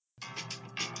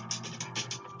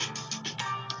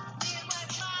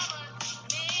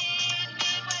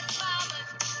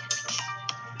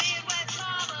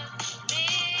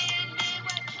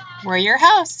We're your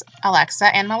hosts, Alexa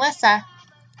and Melissa.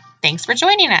 Thanks for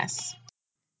joining us.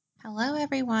 Hello,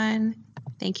 everyone.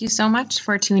 Thank you so much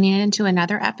for tuning in to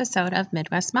another episode of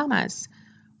Midwest Mamas.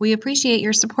 We appreciate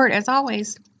your support as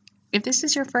always. If this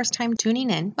is your first time tuning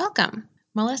in, welcome.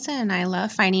 Melissa and I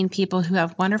love finding people who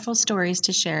have wonderful stories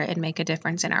to share and make a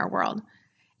difference in our world.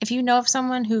 If you know of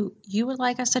someone who you would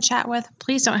like us to chat with,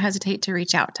 please don't hesitate to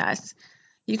reach out to us.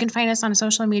 You can find us on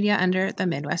social media under the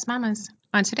Midwest Mamas.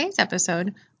 On today's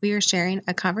episode, we are sharing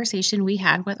a conversation we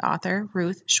had with author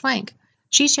Ruth Schwank.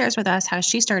 She shares with us how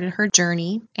she started her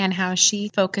journey and how she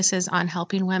focuses on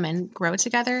helping women grow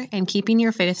together and keeping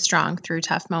your faith strong through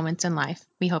tough moments in life.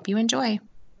 We hope you enjoy.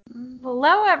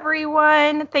 Hello,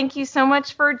 everyone. Thank you so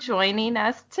much for joining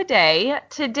us today.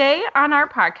 Today on our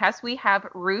podcast, we have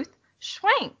Ruth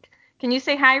Schwank. Can you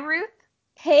say hi, Ruth?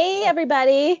 Hey,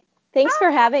 everybody. Thanks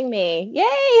for having me.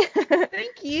 Yay!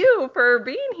 Thank you for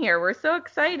being here. We're so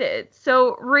excited.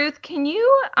 So, Ruth, can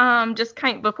you just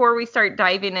before we start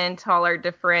diving into all our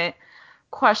different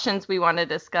questions we want to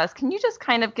discuss, can you just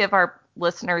kind of give our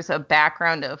listeners a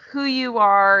background of who you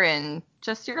are and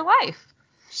just your life?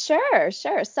 Sure.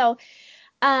 So,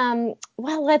 well,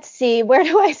 let's see. Where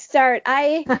do I start?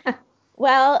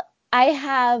 I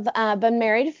have been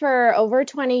married for over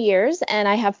 20 years, and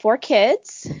I have 4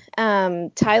 kids.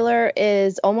 Tyler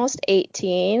is almost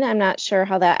 18. I'm not sure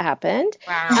how that happened.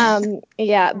 Wow.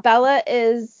 Bella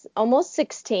is almost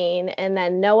 16, and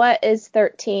then Noah is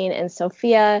 13, and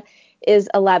Sophia is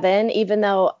 11, even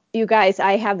though, you guys,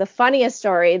 I have the funniest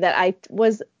story that I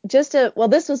was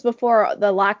this was before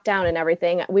the lockdown and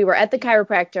everything. We were at the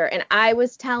chiropractor, and I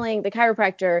was telling the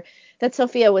chiropractor that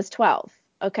Sophia was 12.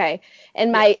 Okay.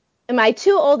 And my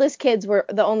 2 oldest kids were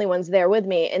the only ones there with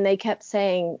me, and they kept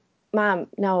saying, Mom,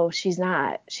 no, she's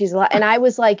not. And I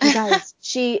was like, you guys,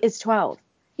 she is 12.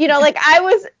 I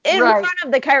was in front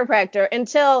of the chiropractor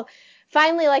until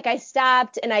finally, I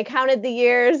stopped and I counted the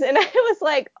years, and I was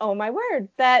like, oh my word,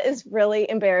 that is really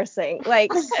embarrassing.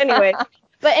 Anyway,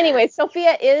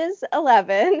 Sophia is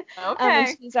 11.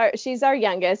 Okay. She's our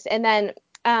youngest. And then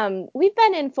we've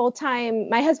been in full-time,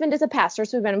 my husband is a pastor,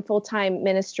 so we've been in full-time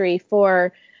ministry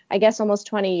for, I guess, almost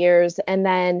 20 years, and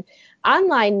then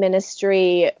online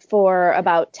ministry for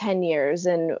about 10 years.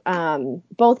 And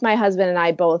both my husband and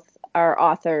I both are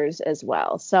authors as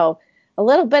well. So a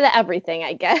little bit of everything,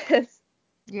 I guess.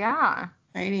 Yeah.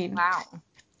 Exciting. Wow.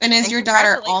 And is your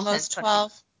daughter almost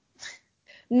 12?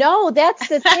 No, that's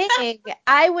the thing.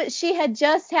 She had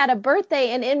just had a birthday,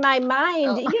 and in my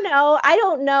mind, I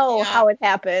don't know how it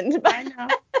happened, but I know.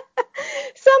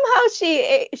 somehow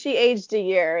she aged a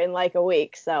year in like a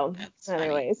week. So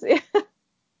anyways.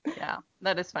 Yeah,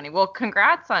 that is funny. Well,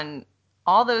 congrats on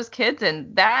all those kids,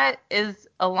 and that is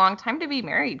a long time to be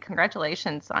married.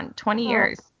 Congratulations on 20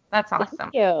 years. That's awesome.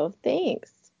 Thank you.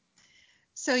 Thanks.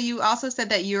 So you also said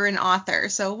that you're an author.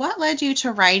 So what led you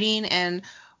to writing, and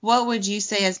what would you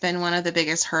say has been one of the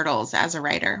biggest hurdles as a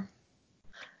writer?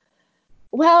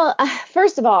 Well,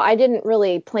 first of all, I didn't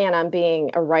really plan on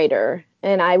being a writer,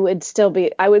 and I would still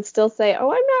say,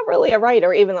 oh, I'm not really a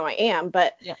writer, even though I am.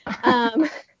 But Yeah.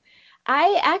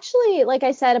 I actually, like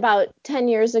I said, about 10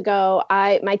 years ago,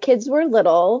 my kids were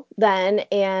little then,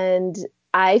 and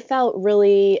I felt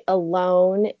really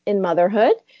alone in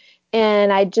motherhood.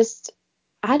 And I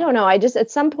don't know.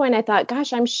 At some point I thought,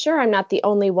 gosh, I'm sure I'm not the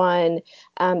only one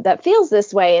that feels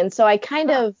this way. And so I kind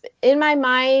of, in my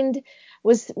mind,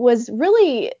 was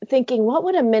really thinking, what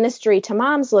would a ministry to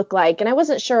moms look like? And I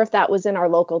wasn't sure if that was in our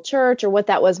local church or what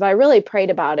that was, but I really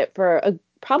prayed about it for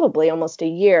probably almost a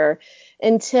year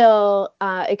until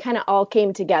it kind of all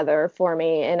came together for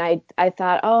me. And I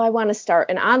thought, oh, I want to start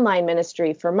an online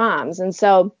ministry for moms. And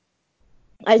so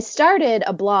I started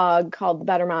a blog called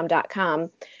thebettermom.com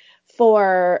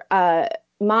for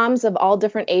moms of all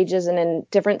different ages and in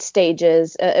different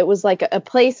stages. It was like a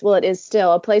place, well, it is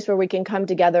still a place where we can come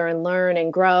together and learn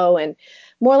and grow, and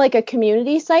more like a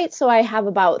community site. So I have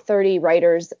about 30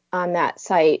 writers on that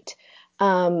site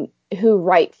who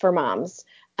write for moms.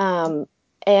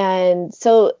 And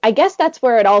so I guess that's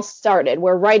where it all started,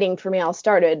 where writing for me all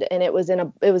started, and it was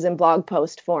in blog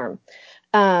post form.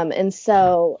 And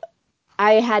so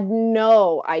I had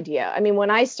no idea. I mean, when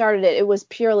I started it, it was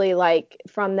purely like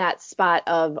from that spot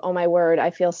of, oh my word, I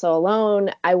feel so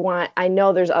alone. I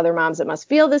know there's other moms that must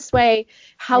feel this way.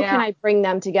 How can I bring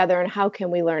them together, and how can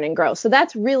we learn and grow? So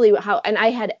that's really and I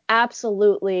had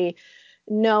absolutely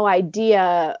no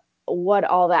idea what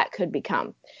all that could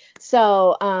become.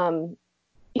 So,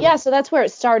 so that's where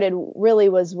it started, really,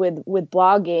 was with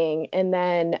blogging. And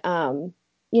then,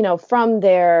 from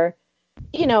there,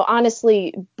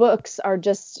 honestly, books are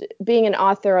just being an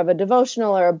author of a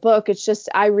devotional or a book. It's just,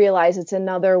 I realize it's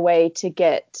another way to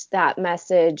get that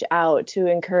message out to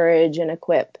encourage and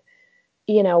equip,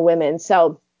 women.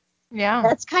 So Yeah.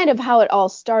 that's kind of how it all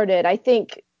started. I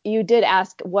think you did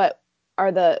ask what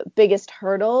are the biggest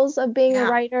hurdles of being a Yeah.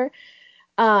 writer.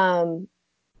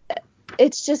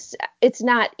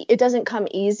 It doesn't come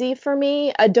easy for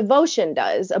me. A devotion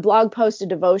does, a blog post, a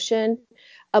devotion.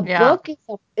 A Yeah. book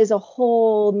is a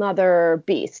whole nother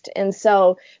beast. And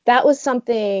so that was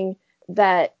something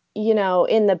that,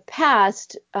 in the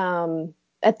past,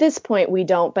 at this point we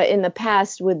don't, but in the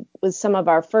past with some of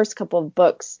our first couple of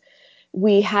books,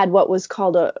 we had what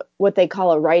they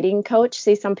call a writing coach.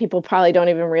 See, some people probably don't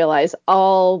even realize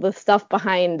all the stuff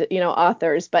behind,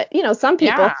 authors, but Yeah.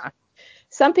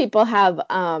 some people have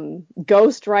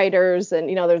ghost writers,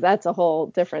 and that's a whole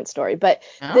different story. But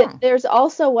Oh. there's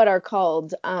also what are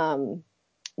called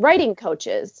writing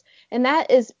coaches, and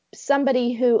that is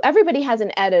somebody who, everybody has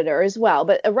an editor as well,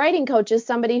 but a writing coach is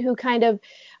somebody who kind of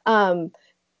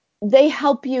they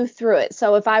help you through it.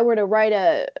 So if I were to write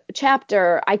a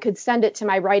chapter, I could send it to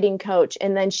my writing coach,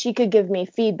 and then she could give me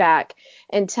feedback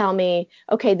and tell me,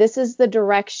 okay, this is the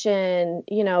direction,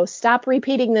 stop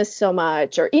repeating this so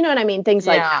much, or, you know what I mean? Things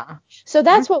like that. Yeah. So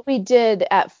that's what we did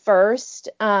at first.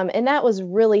 And that was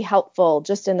really helpful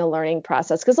just in the learning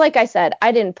process. Because like I said,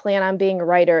 I didn't plan on being a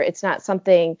writer. It's not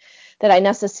something that I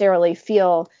necessarily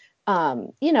feel,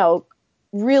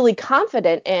 really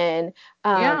confident in.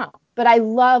 Yeah. But I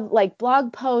love like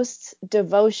blog posts,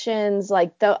 devotions,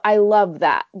 I love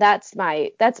that. That's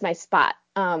my spot.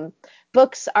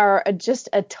 Books are just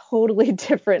a totally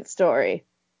different story.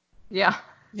 Yeah.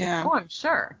 Yeah. Oh, I'm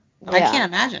sure. I Yeah.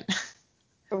 can't imagine.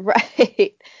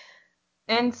 Right.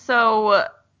 And so,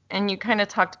 and you kind of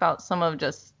talked about some of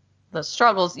just the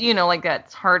struggles, like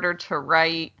that's harder to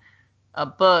write a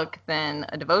book than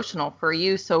a devotional for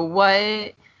you. So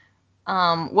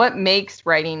what makes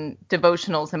writing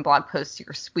devotionals and blog posts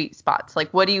your sweet spots?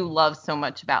 Like, what do you love so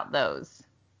much about those?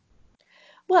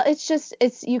 Well,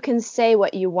 it's you can say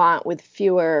what you want with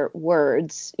fewer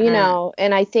words, Mm,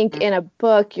 and I think mm, in a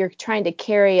book you're trying to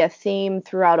carry a theme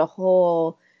throughout a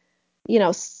whole,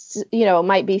 it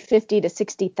might be 50 to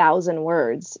 60,000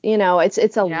 words.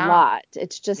 It's a yeah, lot.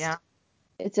 It's yeah,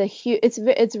 just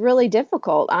it's really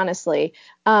difficult, honestly.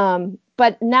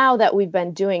 But now that we've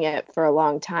been doing it for a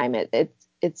long time,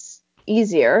 it's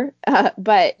easier.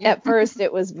 But yeah, at first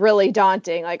it was really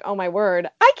daunting. Like, oh my word,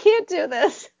 I can't do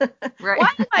this. right. Why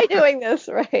am I doing this?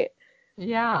 Right.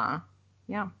 Yeah,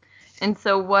 yeah. And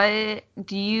so what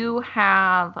do you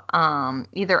have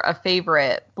either a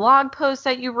favorite blog post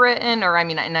that you've written, or I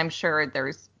mean, and I'm sure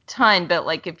there's ton, but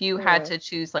like if you had Mm. to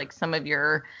choose like some of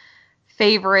your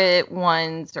favorite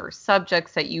ones or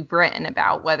subjects that you've written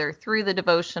about, whether through the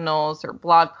devotionals or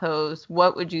blog posts,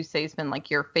 what would you say has been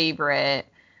like your favorite,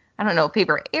 I don't know,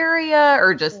 favorite area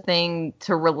or just thing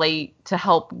to relate to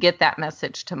help get that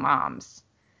message to moms?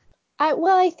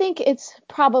 I think it's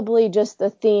probably just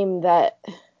the theme that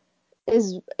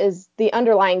is the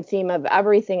underlying theme of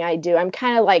everything I do. I'm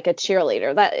kind of like a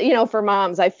cheerleader that, for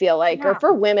moms, I feel like, or Yeah.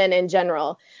 for women in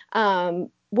general,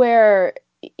 where,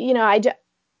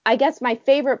 I guess my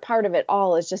favorite part of it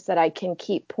all is just that I can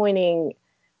keep pointing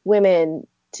women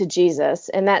to Jesus.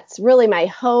 And that's really my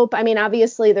hope. I mean,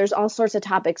 obviously, there's all sorts of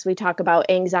topics we talk about: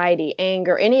 anxiety,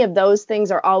 anger, any of those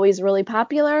things are always really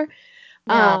popular.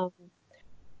 Yeah. Um,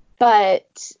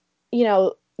 but,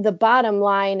 the bottom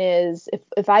line is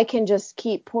if I can just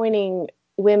keep pointing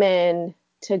women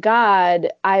to God,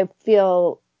 I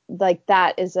feel like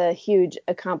that is a huge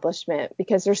accomplishment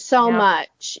because there's so Yeah.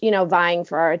 much, vying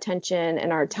for our attention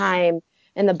and our time.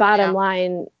 And the bottom Yeah.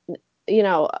 line,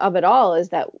 of it all is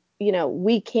that,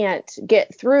 we can't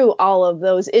get through all of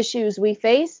those issues we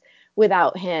face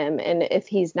without him and if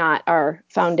he's not our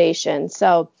foundation.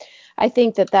 So I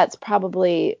think that that's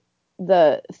probably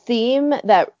the theme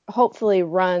that hopefully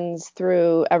runs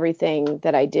through everything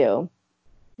that I do.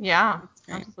 Yeah.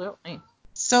 Great. Absolutely.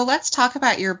 So let's talk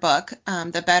about your book,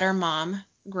 The Better Mom,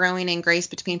 Growing in Grace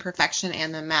Between Perfection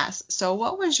and the Mess. So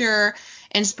what was your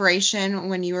inspiration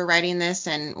when you were writing this,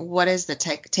 and what is the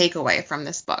takeaway from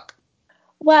this book?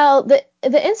 Well, the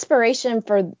inspiration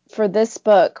for this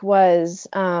book was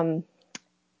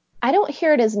I don't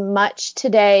hear it as much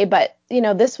today, but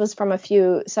this was from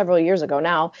several years ago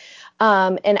now.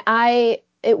 And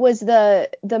it was the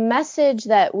message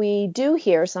that we do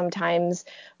hear sometimes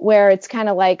where it's kind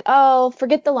of like, oh,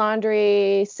 forget the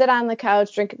laundry, sit on the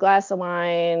couch, drink a glass of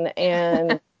wine,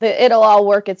 and it'll all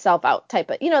work itself out type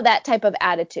of, that type of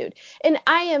attitude. And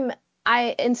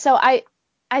so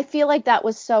I feel like that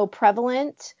was so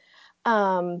prevalent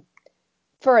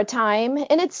for a time.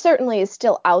 And it certainly is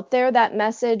still out there, that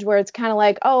message where it's kind of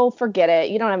like, oh, forget it.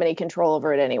 You don't have any control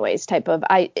over it anyways, type of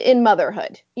in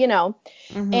motherhood,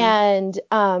 Mm-hmm. And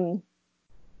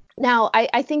now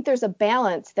I think there's a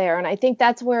balance there. And I think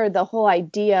that's where the whole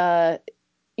idea,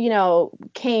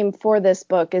 came for this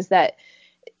book, is that,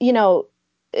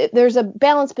 there's a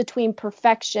balance between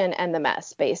perfection and the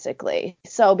mess, basically.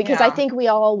 So, because I think we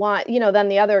all want, then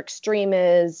the other extreme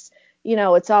is,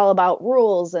 it's all about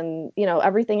rules and,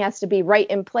 everything has to be right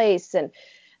in place. And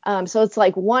so it's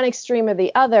like one extreme or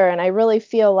the other. And I really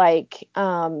feel like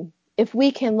if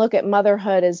we can look at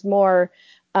motherhood as more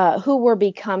who we're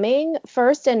becoming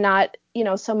first and not,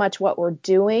 so much what we're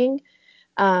doing,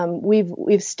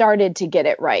 we've started to get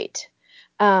it right.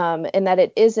 And that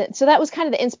it isn't. So that was kind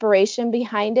of the inspiration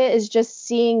behind it, is just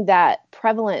seeing that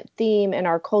prevalent theme in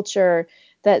our culture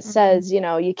that says,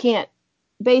 you can't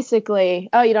basically,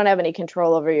 you don't have any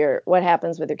control over what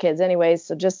happens with your kids anyways,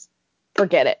 so just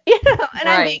forget it. And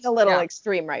I'm being a little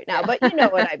extreme right now, but you know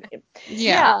what I mean.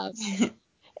 Yeah.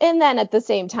 And then at the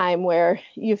same time where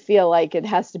you feel like it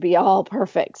has to be all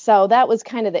perfect. So that was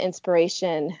kind of the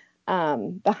inspiration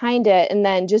behind it. And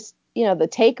then just, the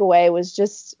takeaway was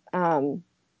just,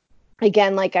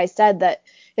 again, like I said, that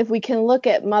if we can look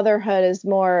at motherhood as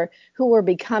more who we're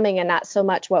becoming and not so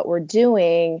much what we're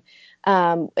doing,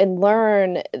 and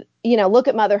learn, look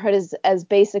at motherhood as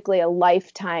basically a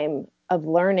lifetime of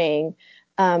learning,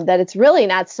 that it's really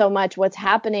not so much what's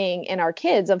happening in our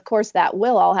kids. Of course, that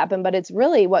will all happen, but it's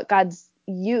really what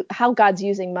how God's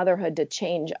using motherhood to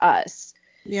change us.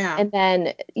 Yeah. And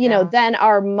then, then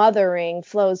our mothering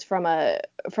flows from a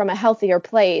healthier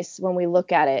place when we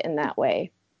look at it in that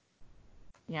way.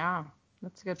 Yeah,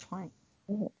 that's a good point.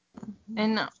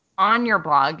 And on your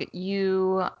blog,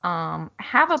 you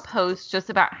have a post just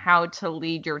about how to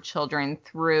lead your children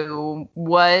through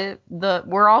what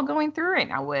we're all going through right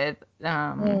now with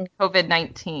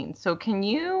COVID-19. So can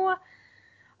you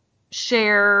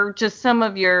share just some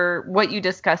of what you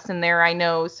discussed in there? I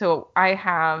know, so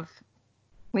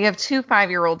we have 2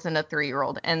 5-year-olds and a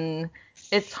 3-year-old, and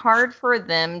it's hard for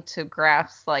them to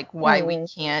grasp like why we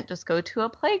can't just go to a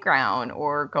playground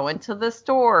or go into the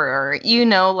store, or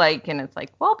and it's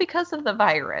like, well, because of the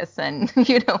virus. And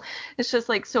it's just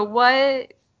like, so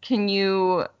what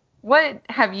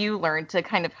have you learned to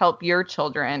kind of help your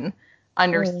children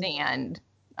understand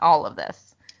all of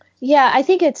this? Yeah, I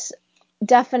think it's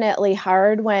definitely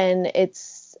hard when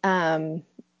it's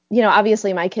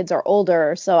obviously my kids are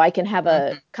older, so I can have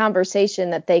a conversation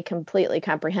that they completely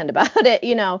comprehend about it,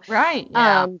 Right.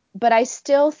 Yeah. But I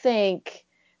still think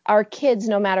our kids,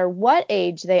 no matter what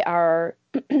age they are,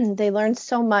 they learn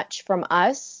so much from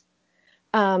us,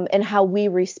 and how we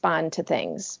respond to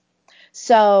things.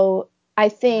 So I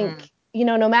think,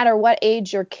 no matter what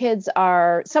age your kids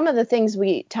are, some of the things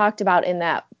we talked about in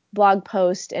that blog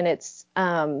post, and it's,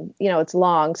 it's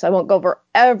long, so I won't go over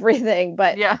everything,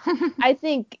 but yeah. I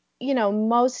think,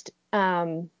 most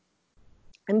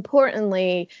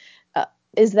importantly,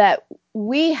 is that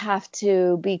we have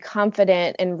to be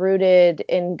confident and rooted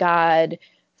in God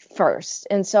first.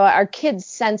 And so our kids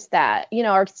sense that,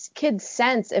 our kids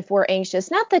sense if we're anxious.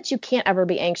 Not that you can't ever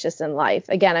be anxious in life.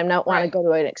 Again, I don't want to go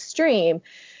to an extreme,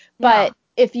 but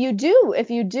if you do,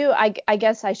 I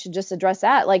guess I should just address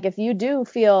that. Like, if you do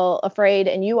feel afraid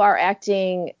and you are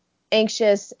acting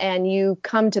anxious and you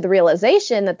come to the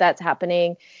realization that that's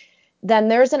happening, then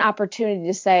there's an opportunity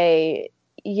to say,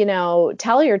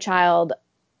 tell your child,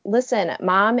 listen,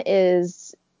 mom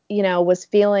was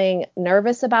feeling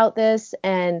nervous about this.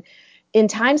 And in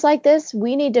times like this,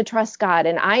 we need to trust God.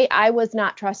 And I was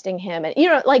not trusting him. And,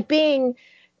 like being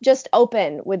just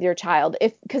open with your child,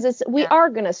 because we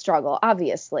are going to struggle,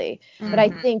 obviously. But I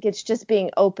think it's just being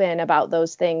open about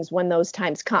those things when those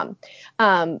times come.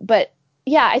 But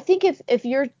yeah, I think if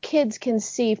your kids can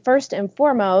see first and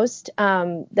foremost,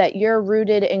 that you're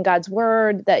rooted in God's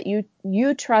word, that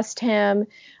you trust him,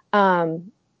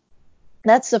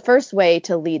 that's the first way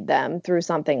to lead them through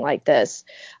something like this.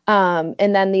 And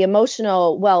then the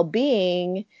emotional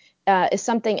well-being is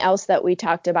something else that we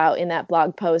talked about in that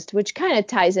blog post, which kind of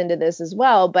ties into this as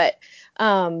well. But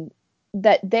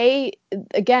that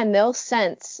they'll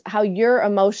sense how you're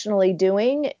emotionally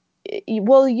doing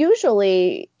will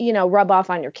usually, rub off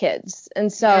on your kids.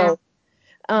 And so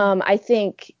I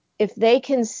think if they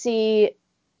can see,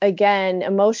 again,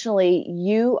 emotionally,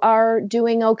 you are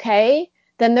doing okay,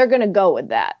 then they're going to go with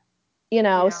that,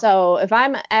 So if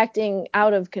I'm acting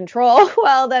out of control,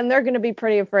 well, then they're going to be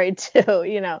pretty afraid too,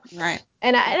 Right.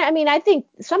 And I mean, I think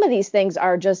some of these things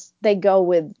are just, they go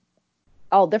with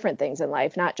all different things in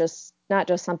life, not just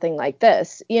something like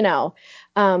this,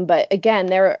 but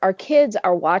again, our kids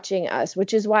are watching us,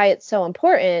 which is why it's so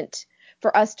important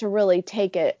for us to really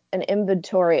take an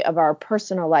inventory of our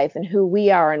personal life and who we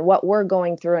are and what we're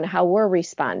going through and how we're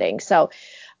responding. So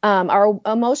our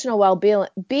emotional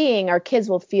well-being, our kids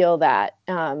will feel that,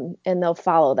 and they'll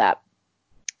follow that.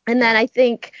 And then I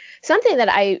think something that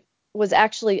I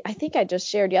think I just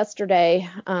shared yesterday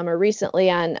or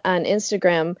recently on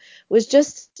Instagram was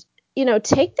just,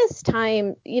 take this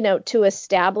time, to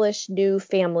establish new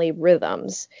family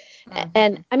rhythms. Mm-hmm.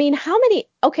 And I mean,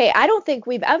 I don't think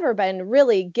we've ever been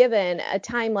really given a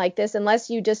time like this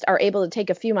unless you just are able to take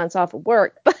a few months off of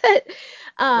work, but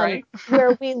right.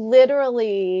 where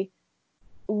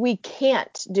we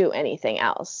can't do anything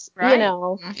else, right.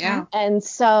 Yeah. And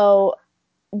so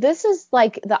this is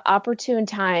like the opportune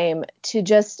time to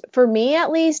just, for me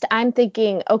at least, I'm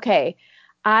thinking, okay,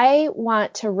 I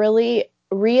want to really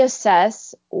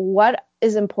reassess what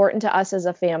is important to us as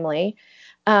a family,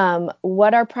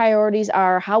 what our priorities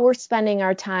are, how we're spending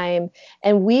our time,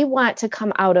 and we want to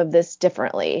come out of this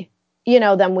differently,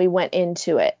 than we went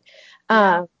into it.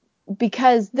 Yeah.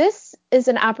 Because this is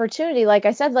an opportunity, like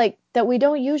I said, like that we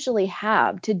don't usually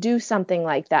have to do something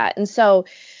like that. And so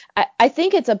I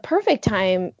think it's a perfect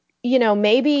time.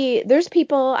 Maybe there's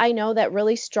people I know that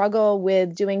really struggle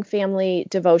with doing family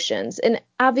devotions. And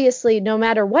obviously, no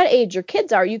matter what age your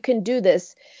kids are, you can do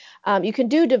this. You can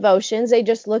do devotions. They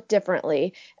just look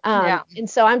differently. And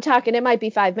so I'm talking, it might be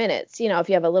 5 minutes, if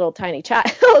you have a little tiny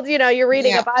child, you're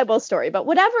reading a Bible story. But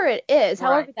whatever it is,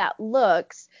 however that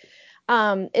looks,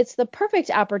 it's the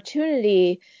perfect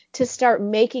opportunity to start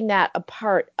making that a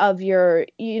part of your,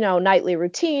 nightly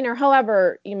routine, or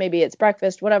however, maybe it's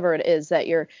breakfast, whatever it is that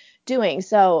you're doing.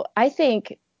 So I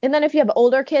think, and then if you have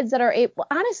older kids that are able,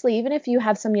 honestly, even if you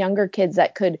have some younger kids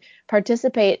that could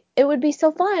participate, it would be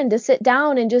so fun to sit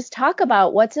down and just talk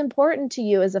about what's important to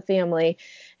you as a family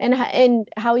and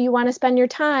how you want to spend your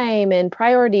time and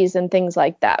priorities and things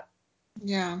like that.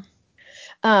 Yeah.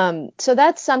 So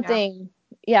that's something.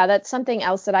 Yeah, that's something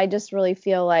else that I just really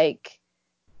feel like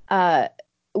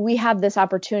we have this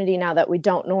opportunity now that we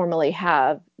don't normally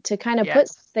have to kind of put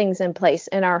things in place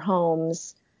in our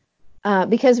homes,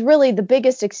 because really the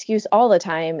biggest excuse all the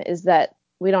time is that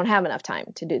we don't have enough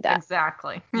time to do that.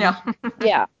 Exactly. Yeah.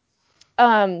 Yeah.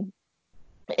 And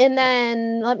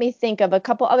then let me think of a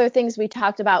couple other things we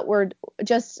talked about were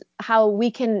just how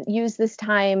we can use this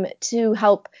time to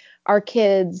help our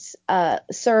kids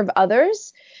serve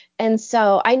others. And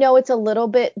so I know it's a little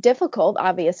bit difficult,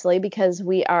 obviously, because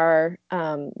we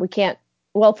can't,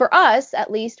 well, for us, at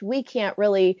least, we can't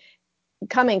really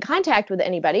come in contact with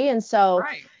anybody. And so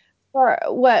for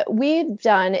what we've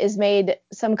done is made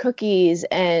some cookies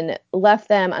and left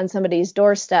them on somebody's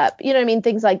doorstep,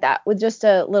 things like that with just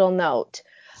a little note.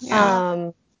 Yeah.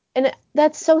 And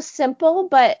that's so simple,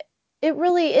 but it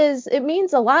really is, it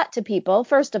means a lot to people,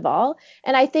 first of all.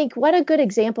 And I think what a good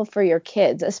example for your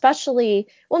kids, especially,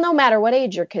 well, no matter what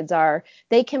age your kids are,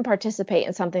 they can participate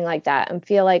in something like that and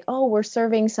feel like, oh, we're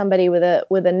serving somebody with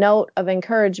a note of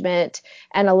encouragement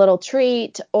and a little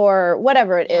treat or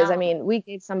whatever it is. I mean, we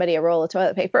gave somebody a roll of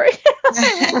toilet paper.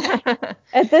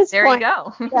 At this there point, you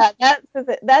go. Yeah,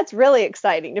 that's really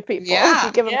exciting to people. Yeah.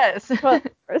 You give them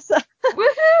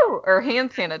Woohoo! Or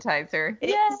hand sanitizer.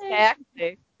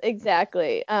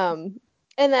 Exactly. And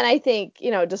then I think,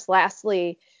 just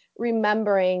lastly,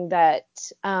 remembering that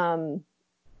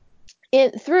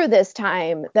through this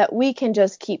time that we can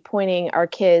just keep pointing our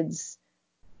kids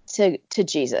to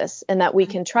Jesus, and that we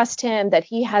can trust him, that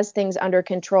he has things under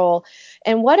control.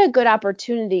 And what a good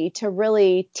opportunity to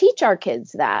really teach our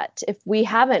kids that if we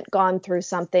haven't gone through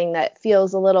something that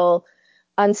feels a little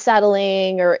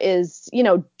unsettling or is,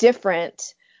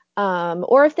 different.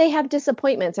 Or if they have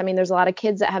disappointments. I mean, there's a lot of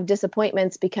kids that have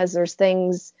disappointments because there's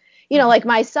things, like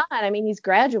my son, I mean, he's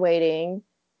graduating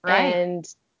and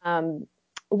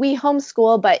we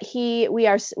homeschool, but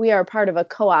we are part of a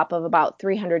co-op of about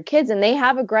 300 kids, and they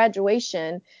have a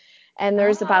graduation, and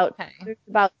there's about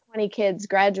 20 kids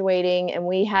graduating, and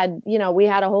we had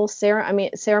a whole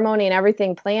ceremony and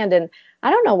everything planned, and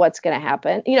I don't know what's going to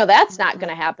happen. That's not going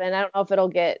to happen. I don't know if it'll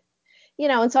get,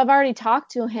 and so I've already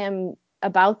talked to him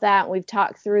about that. We've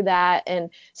talked through that. And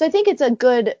so I think it's a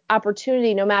good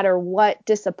opportunity, no matter what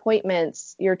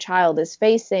disappointments your child is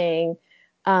facing,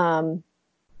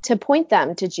 to point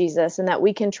them to Jesus, and that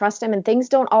we can trust him, and things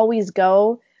don't always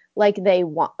go like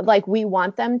we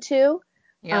want them to.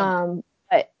 Yeah.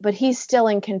 But he's still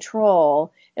in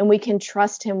control, and we can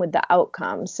trust him with the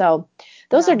outcome. So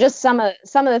those are just some of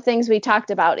the things we talked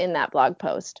about in that blog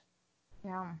post.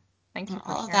 Yeah. Thank you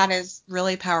for All of sharing. that is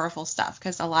really powerful stuff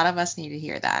because a lot of us need to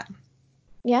hear that.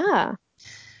 Yeah.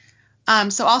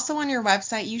 So also on your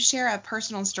website, you share a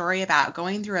personal story about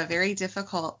going through a very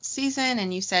difficult season,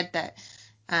 and you said that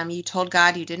you told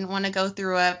God you didn't want to go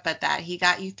through it, but that He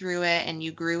got you through it, and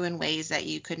you grew in ways that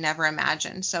you could never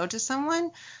imagine. So to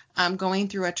someone going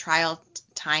through a trial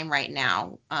time right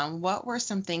now, what were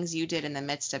some things you did in the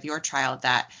midst of your trial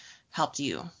that helped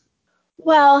you?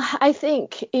 Well, I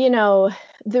think,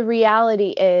 the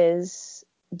reality is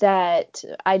that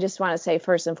I just want to say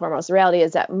first and foremost, the reality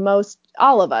is that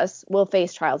all of us will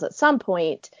face trials at some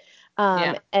point,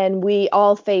 Yeah. and we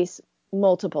all face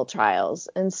multiple trials.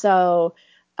 And so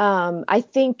I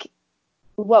think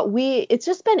it's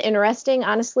just been interesting,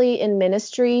 honestly, in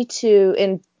ministry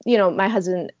my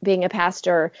husband being a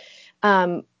pastor,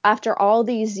 after all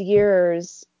these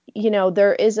years,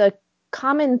 there is a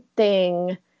common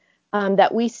thing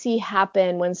that we see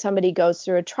happen when somebody goes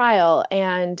through a trial.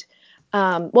 And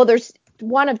there's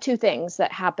one of two things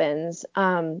that happens.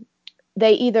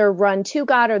 They either run to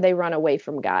God or they run away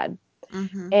from God.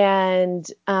 Mm-hmm. And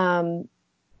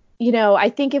I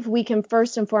think if we can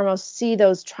first and foremost see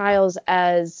those trials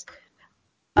as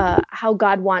how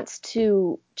God wants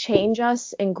to change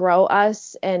us and grow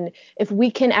us. And if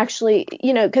we can actually,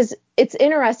 because it's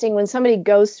interesting when somebody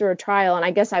goes through a trial, and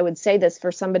I guess I would say this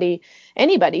for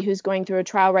anybody who's going through a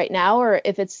trial right now, or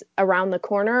if it's around the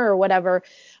corner or whatever,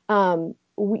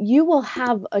 you will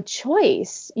have a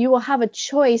choice. You will have a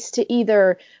choice to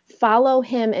either follow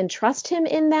him and trust him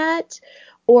in that,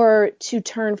 or to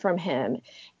turn from him.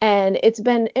 And it's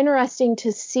been interesting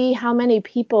to see how many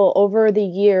people over the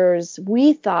years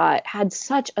we thought had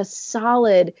such a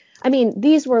solid,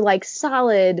 these were like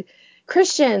solid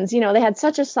Christians, they had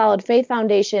such a solid faith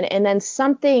foundation, and then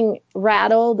something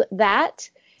rattled that,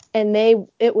 and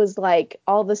it was like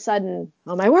all of a sudden,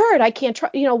 oh my word, I can't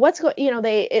trust, what's going,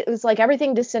 it was like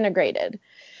everything disintegrated.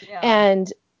 Yeah.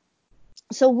 And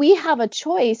so we have a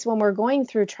choice when we're going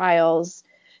through trials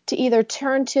to either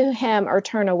turn to him or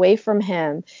turn away from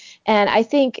him. And I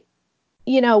think,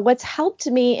 what's helped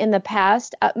me in the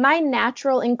past, my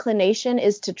natural inclination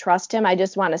is to trust him. I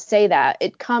just want to say that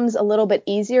it comes a little bit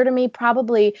easier to me,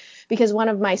 probably because one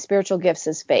of my spiritual gifts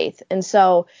is faith. And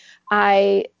so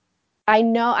I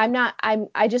know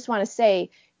I just want to say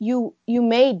you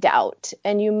may doubt,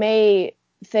 and you may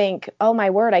think, oh my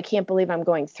word, I can't believe I'm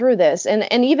going through this.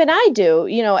 And even I do,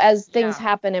 as things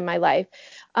happen in my life.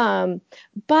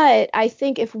 But I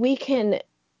think if we can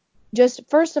just,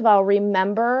 first of all,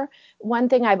 remember, one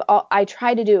thing I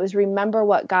try to do is remember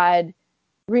what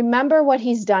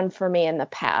he's done for me in the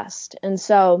past. And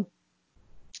so,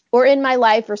 or in my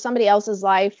life or somebody else's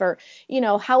life, or,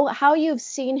 how you've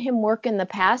seen him work in the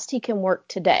past, he can work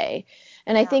today.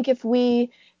 And I think if we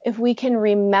can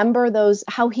remember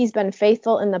how he's been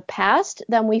faithful in the past,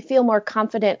 then we feel more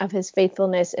confident of his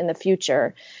faithfulness in the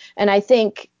future. And I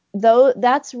think though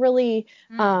that's really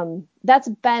that's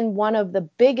been one of the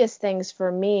biggest things for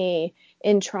me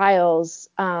in trials,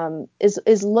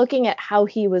 is looking at how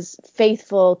he was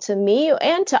faithful to me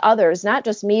and to others, not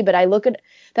just me, but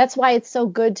that's why it's so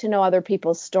good to know other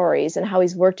people's stories and how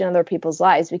he's worked in other people's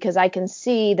lives, because I can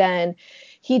see then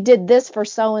he did this for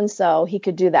so and so, he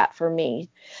could do that for me.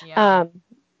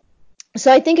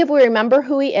 So I think if we remember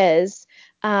who he is,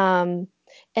 and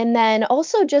then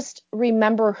also just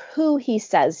remember who he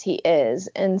says he is.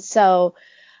 And so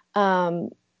I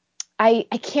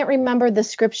can't remember the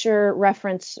scripture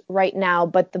reference right now,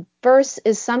 but the verse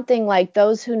is something like,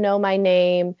 those who know my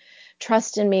name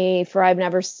trust in me, for I've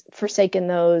never forsaken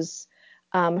those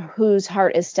whose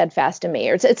heart is steadfast in me.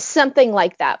 Or it's something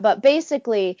like that. But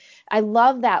basically, I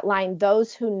love that line,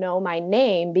 those who know my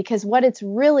name, because what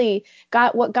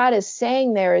God is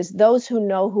saying there is those who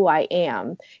know who I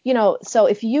am. So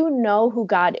if you know who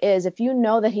God is, if you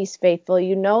know that he's faithful,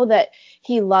 you know that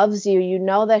he loves you, you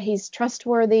know that he's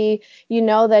trustworthy, you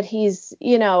know that he's,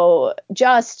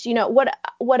 just,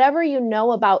 whatever you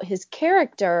know about his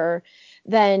character,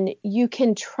 then you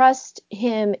can trust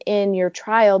him in your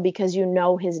trial because you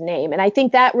know his name. And I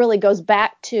think that really goes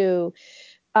back to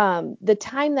the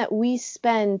time that we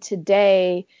spend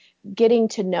today getting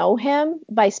to know him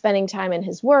by spending time in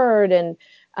his word and,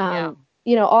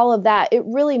 all of that. It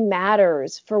really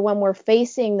matters for when we're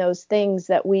facing those things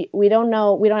that we don't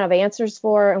know, we don't have answers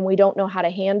for, and we don't know how to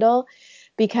handle,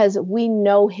 because we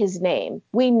know his name.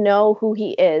 We know who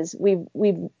he is.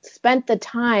 We've spent the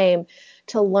time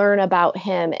to learn about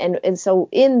him. And so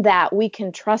in that we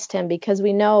can trust him because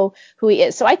we know who he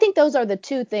is. So I think those are the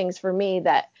two things for me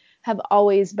that have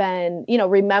always been,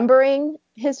 remembering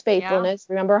his Yeah. faithfulness,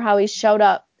 remember how he showed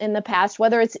up in the past,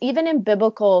 whether it's even in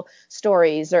biblical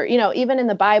stories or, even in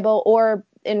the Bible or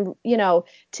in,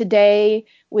 today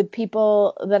with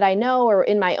people that I know or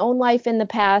in my own life in the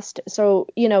past. So,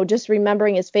 just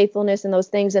remembering his faithfulness and those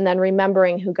things, and then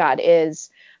remembering who God is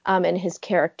and his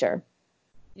character.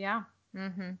 Yeah.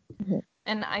 Mm-hmm. Mm-hmm.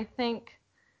 And I think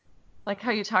like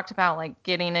how you talked about like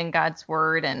getting in God's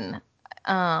word, and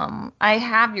I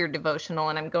have your devotional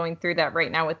and I'm going through that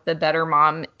right now with the Better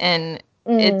Mom, and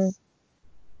Mm. it's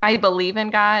I believe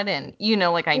in God, and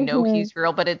like I know Mm-hmm. he's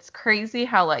real, but it's crazy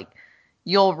how like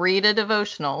you'll read a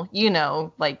devotional,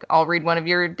 like I'll read one of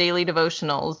your daily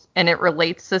devotionals and it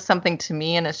relates to something to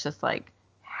me, and it's just like,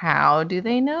 how do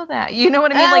they know that? You know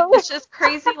what I mean? Like Oh, it's just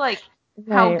crazy like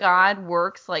how right. God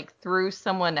works like through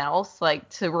someone else, like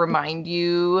to remind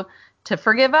you to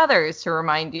forgive others, to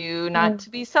remind you not Mm. to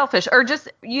be selfish, or just,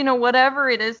 whatever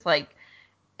it is, like,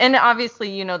 and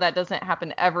obviously, that doesn't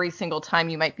happen every single time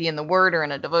you might be in the word or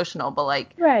in a devotional, but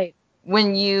like Right.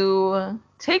 when you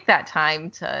take that time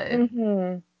to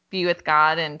Mm-hmm. be with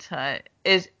God and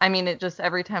it just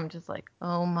every time just like,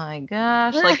 oh my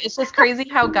gosh, like it's just crazy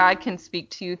how God can speak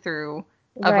to you through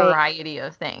a Right. variety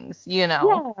of things. Yeah,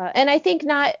 and I think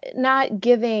not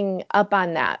giving up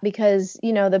on that, because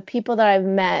the people that I've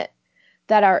met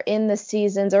that are in the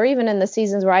seasons, or even in the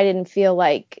seasons where I didn't feel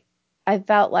like, I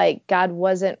felt like God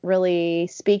wasn't really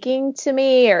speaking to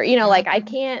me, or like I Hmm.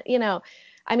 can't,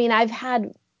 I mean,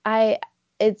 I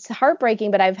it's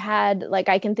heartbreaking, but I've had, like,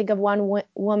 I can think of one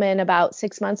woman about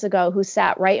 6 months ago who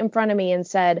sat right in front of me and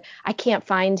said, I can't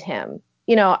find him.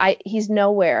 He's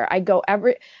nowhere.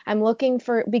 I'm looking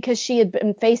for, because she had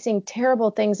been facing terrible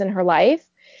things in her life,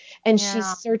 and she's Yeah.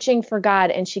 searching for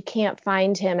God and she can't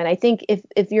find him. And I think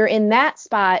if you're in that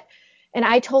spot, and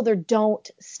I told her, don't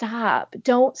stop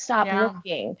Yeah.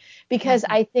 looking, because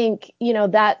Hmm. I think,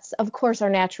 that's, of course,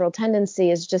 our natural tendency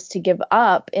is just to give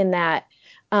up in that.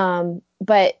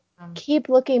 But keep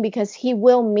looking, because he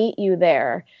will meet you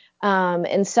there.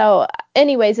 And so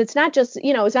anyways, it's not just,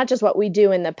 what we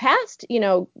do in the past,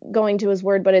 going to his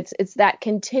word, but it's that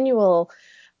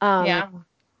um,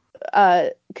 Yeah.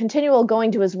 continual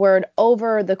going to his word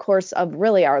over the course of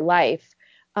really our life,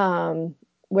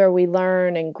 where we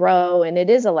learn and grow, and it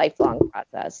is a lifelong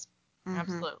process. Mm-hmm.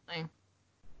 Absolutely.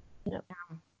 Yep.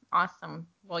 Awesome.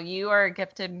 Well, you are a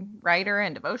gifted writer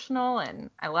and devotional, and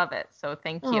I love it. So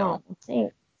thank you. Oh,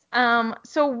 thanks.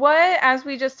 So as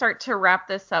we just start to wrap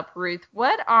this up, Ruth,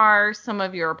 what are some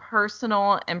of your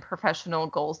personal and professional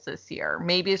goals this year?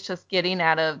 Maybe it's just getting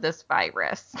out of this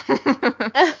virus.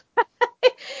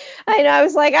 I know. I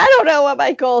was like, I don't know what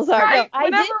my goals are. No, Right? I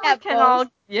did Whatever we have can all, goals.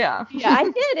 yeah. Yeah, I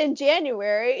did in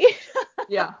January.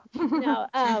 Yeah. No,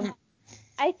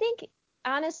 I think,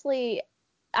 honestly,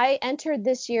 I entered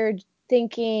this year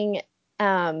thinking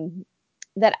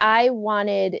that I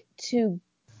wanted to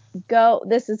go.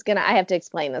 I have to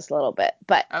explain this a little bit,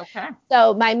 but Okay.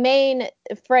 so my main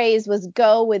phrase was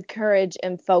go with courage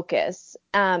and focus.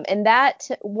 And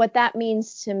what that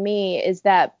means to me is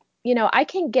that, I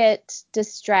can get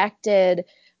distracted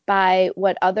by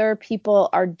what other people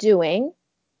are doing,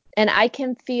 and I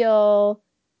can feel,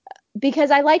 because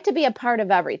I like to be a part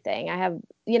of everything.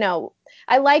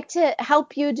 I like to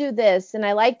help you do this, and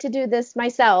I like to do this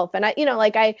myself. And if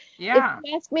Yeah.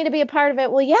 you ask me to be a part of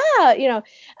it, well, yeah,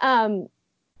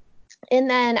 and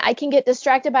then I can get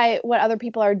distracted by what other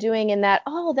people are doing, and that,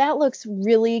 oh, that looks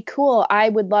really cool, I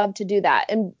would love to do that.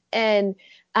 And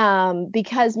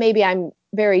because maybe I'm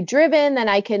very driven, then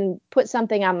I can put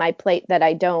something on my plate that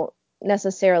I don't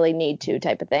necessarily need to,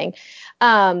 type of thing.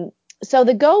 So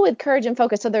the go with courage and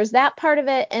focus. So there's that part of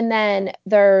it, and then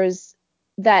there's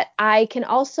that I can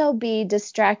also be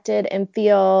distracted and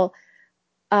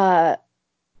uh,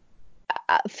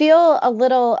 feel a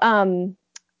little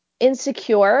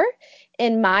insecure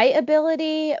in my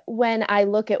ability when I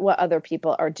look at what other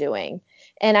people are doing.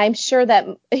 And I'm sure that,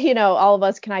 all of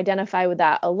us can identify with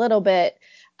that a little bit.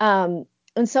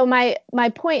 And so my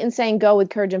point in saying go with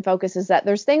courage and focus is that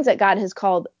there's things that God has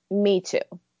called me to,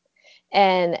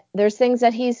 and there's things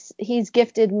that he's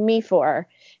gifted me for,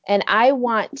 and I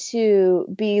want to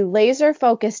be laser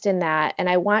focused in that, and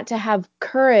I want to have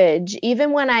courage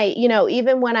even when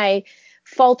I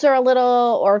falter a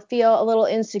little or feel a little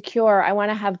insecure. I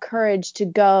want to have courage to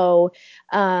go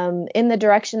in the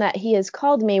direction that he has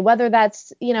called me, whether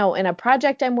that's in a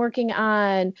project I'm working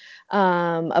on,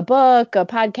 a book, a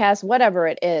podcast, whatever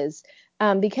it is.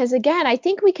 Because again, I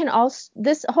think we can all,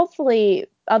 this, hopefully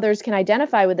others can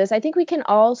identify with this. I think we can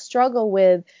all struggle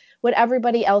with what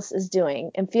everybody else is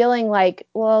doing and feeling like,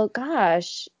 well,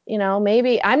 gosh,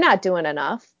 maybe I'm not doing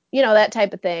enough. that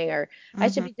type of thing, or I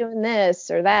should be doing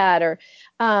this or that, or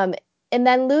and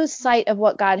then lose sight of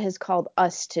what God has called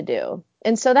us to do.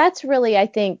 And so that's really, I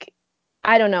think,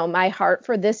 I don't know, my heart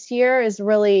for this year is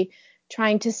really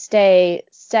trying to stay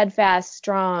steadfast,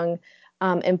 strong,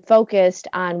 and focused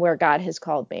on where God has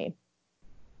called me.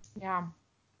 Yeah.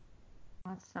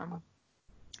 Awesome.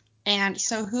 And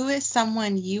so who is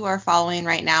someone you are following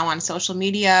right now on social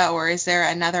media, or is there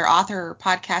another author or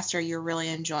podcaster you're really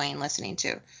enjoying listening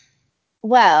to?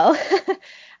 Well,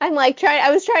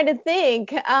 I was trying to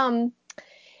think.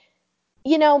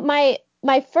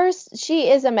 She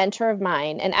is a mentor of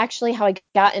mine, and actually how I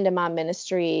got into mom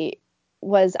ministry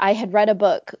was I had read a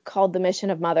book called The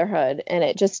Mission of Motherhood, and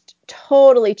it just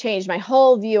totally changed my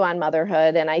whole view on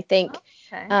motherhood. And I think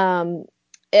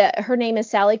her name is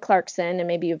Sally Clarkson, and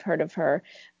maybe you've heard of her.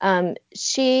 I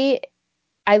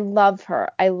love her.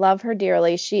 I love her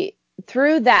dearly.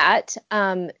 Through that,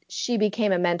 she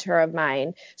became a mentor of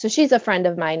mine. So she's a friend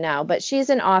of mine now, but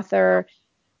she's an author,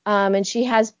 and she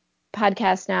has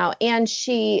podcasts now, and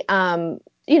she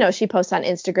posts on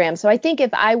Instagram. So I think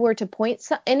if I were to point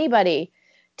anybody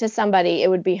to somebody, it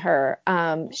would be her.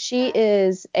 She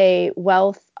is a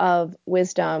wealth of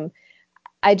wisdom.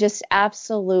 I just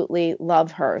absolutely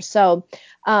love her. So,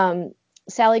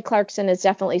 Sally Clarkson is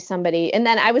definitely somebody. And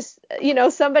then I was,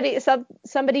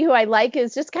 somebody who I like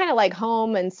is just kind of like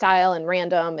home and style and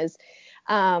random is,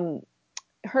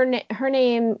 her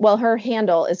name, well, her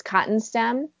handle is Cotton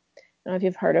Stem. I don't know if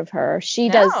you've heard of her. She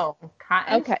does.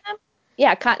 Cotton Stem?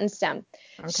 Yeah, Cotton Stem.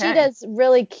 Okay. She does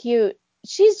really cute.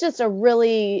 She's just a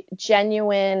really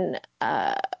genuine,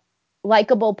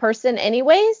 likable person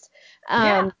anyways.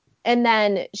 And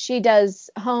then she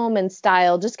does home and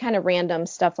style, just kind of random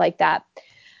stuff like that.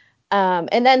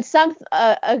 And then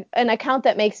an account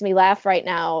that makes me laugh right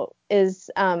now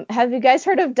is, have you guys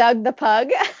heard of Doug the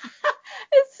Pug?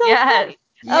 It's so funny.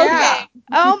 Yeah. Okay.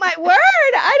 Oh my word.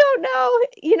 I don't know.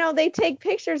 They take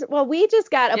pictures. Well, we just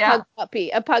got a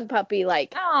pug puppy,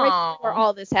 like right before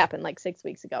all this happened, like 6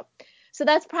 weeks ago. So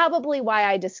that's probably why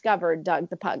I discovered Doug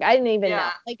the Pug. I didn't even know.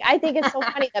 Like, I think it's so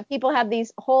funny that people have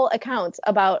these whole accounts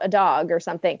about a dog or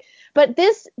something. But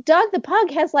this Doug the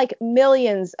Pug has like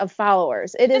millions of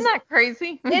followers. Isn't that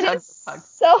crazy? It is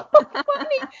so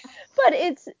funny. But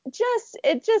it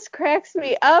just cracks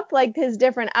me up, like his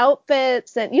different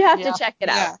outfits, and you have to check it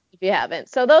out if you haven't.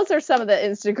 So those are some of the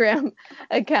Instagram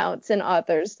accounts and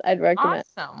authors I'd recommend.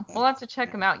 Awesome. We'll have to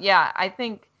check them out. Yeah, I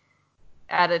think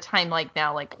at a time like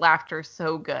now, like laughter's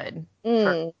so good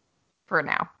for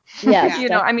now.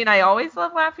 Yeah. I mean, I always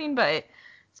love laughing, but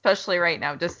especially right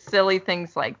now, just silly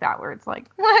things like that where it's like,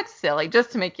 well, that's silly,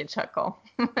 just to make you chuckle.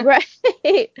 Right.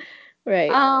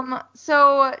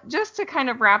 So just to kind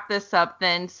of wrap this up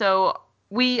then, so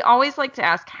we always like to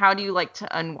ask, how do you like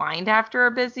to unwind after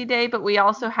a busy day? But we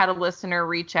also had a listener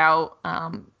reach out,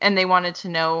 and they wanted to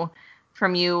know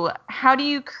from you, how do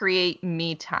you create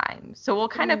me time? So we'll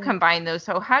kind of combine those.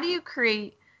 So how do you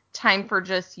create time for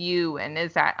just you? And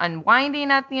is that unwinding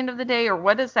at the end of the day, or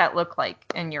what does that look like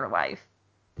in your life?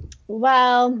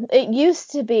 Well, it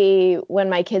used to be when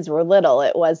my kids were little,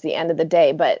 it was the end of the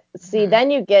day. But see, then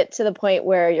you get to the point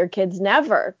where your kids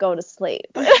never go to sleep.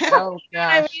 Oh, gosh.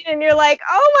 I mean, and you're like,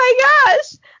 oh my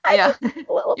gosh.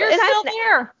 You're still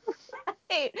here.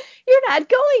 Right. You're not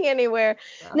going anywhere.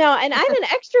 No, and I'm an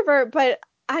extrovert, but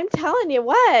I'm telling you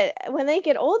what, when they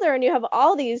get older and you have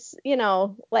all these,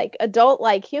 like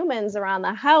adult-like humans around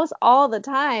the house all the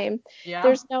time,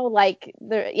 there's no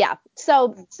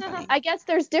So I guess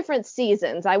there's different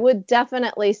seasons. I would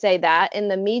definitely say that in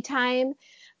the me time,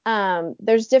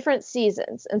 there's different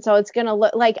seasons. And so it's going to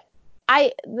look like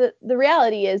the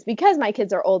reality is, because my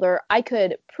kids are older, I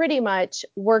could pretty much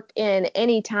work in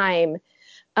any time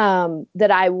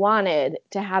that I wanted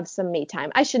to have some me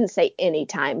time. I shouldn't say any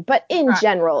time, but in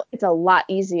general, it's a lot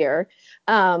easier.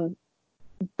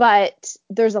 But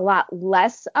there's a lot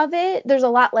less of it. There's a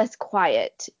lot less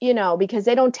quiet, because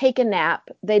they don't take a nap.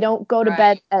 They don't go to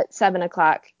bed at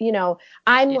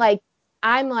 7:00.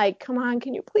 I'm like, come on,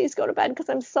 can you please go to bed? Because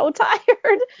I'm so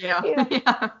tired.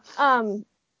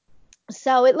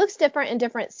 So it looks different in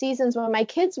different seasons. When my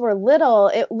kids were little,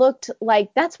 it looked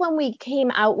like that's when we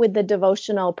came out with the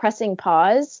devotional Pressing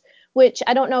Pause, which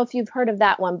I don't know if you've heard of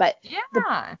that one, but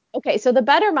so the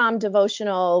Better Mom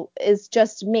devotional is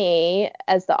just me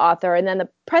as the author. And then the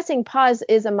Pressing Pause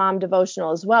is a mom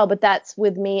devotional as well, but that's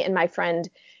with me and my friend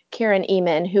Karen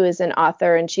Eman, who is an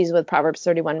author, and she's with Proverbs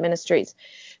 31 Ministries.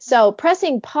 So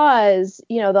pressing pause,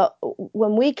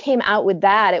 when we came out with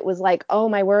that, it was like, oh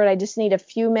my word, I just need a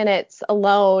few minutes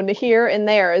alone here and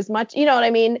there as much, you know what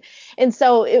I mean? And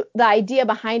so the idea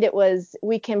behind it was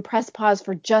we can press pause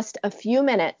for just a few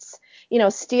minutes,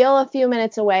 steal a few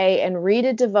minutes away and read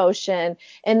a devotion.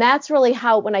 And that's really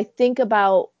how, when I think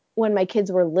about when my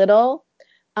kids were little,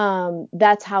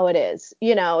 that's how it is.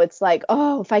 It's like,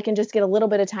 oh, if I can just get a little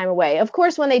bit of time away. Of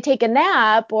course, when they take a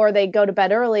nap or they go to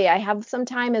bed early, I have some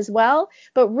time as well.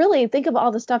 But really, think of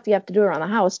all the stuff you have to do around the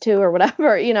house too, or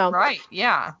whatever, Right.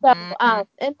 Yeah. So, Mm-hmm.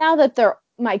 and now that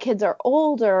my kids are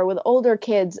older, with older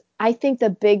kids, I think the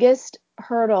biggest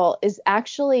hurdle is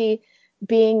actually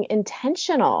being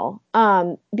intentional.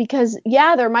 Because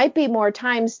there might be more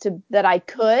times that I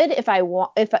could if I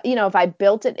want, if I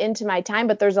built it into my time,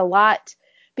 but there's a lot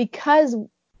because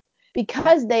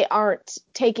they aren't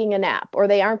taking a nap or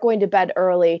they aren't going to bed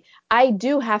early. I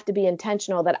do have to be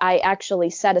intentional that I actually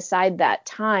set aside that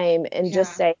time and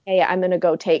just say, hey, I'm going to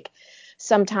go take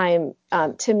some time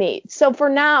to me. So for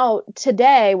now,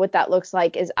 today, what that looks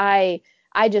like is I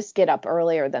just get up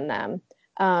earlier than them.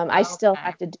 I still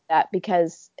have to do that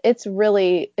because it's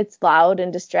loud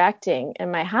and distracting in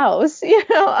my house,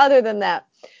 other than that.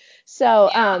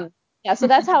 So, so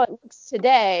that's how it looks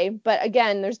today. But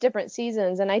again, there's different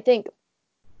seasons. And I think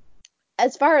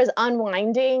as far as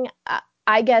unwinding,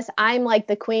 I guess I'm like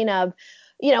the queen of,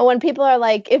 when people are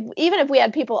like, even if we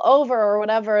had people over or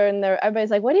whatever, and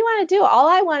everybody's like, what do you want to do? All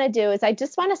I want to do is I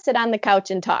just want to sit on the couch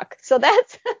and talk. So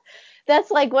that's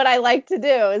like what I like to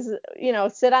do is,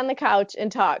 sit on the couch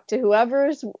and talk to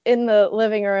whoever's in the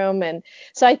living room. And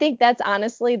so I think that's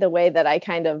honestly the way that I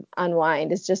kind of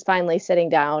unwind, is just finally sitting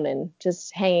down and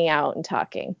just hanging out and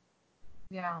talking.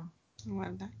 Yeah. I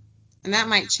love that. And that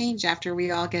might change after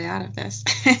we all get out of this.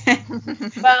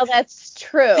 Well, that's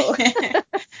true.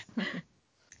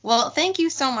 Well, thank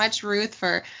you so much, Ruth,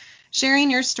 for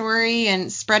sharing your story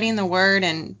and spreading the word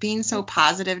and being so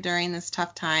positive during this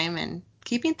tough time and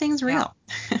keeping things real.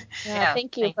 Yeah,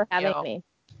 thank you for having me.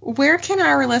 Where can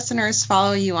our listeners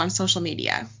follow you on social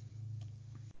media?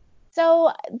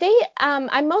 So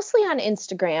I'm mostly on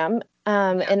Instagram,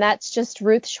 and that's just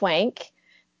Ruth Schwank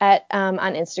on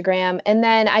Instagram. And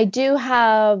then I do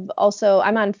have I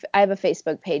have a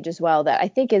Facebook page as well that I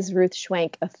think is Ruth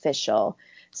Schwank Official.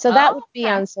 So that would be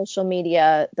on social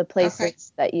media, the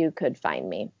places that you could find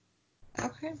me.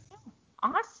 Okay.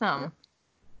 Awesome.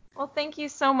 Well, thank you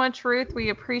so much, Ruth. We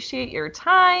appreciate your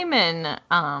time and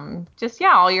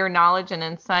all your knowledge and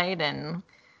insight. And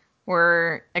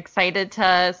we're excited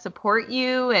to support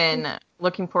you and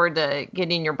looking forward to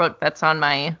getting your book that's on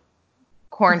my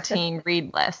quarantine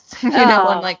read list.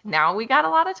 I'm like, now we got a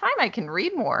lot of time. I can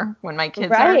read more when my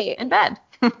kids are in bed.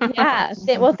 Yeah.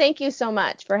 Well, thank you so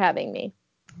much for having me.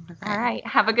 All right.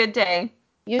 Have a good day.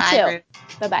 You too.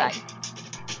 Bye-bye. Bye.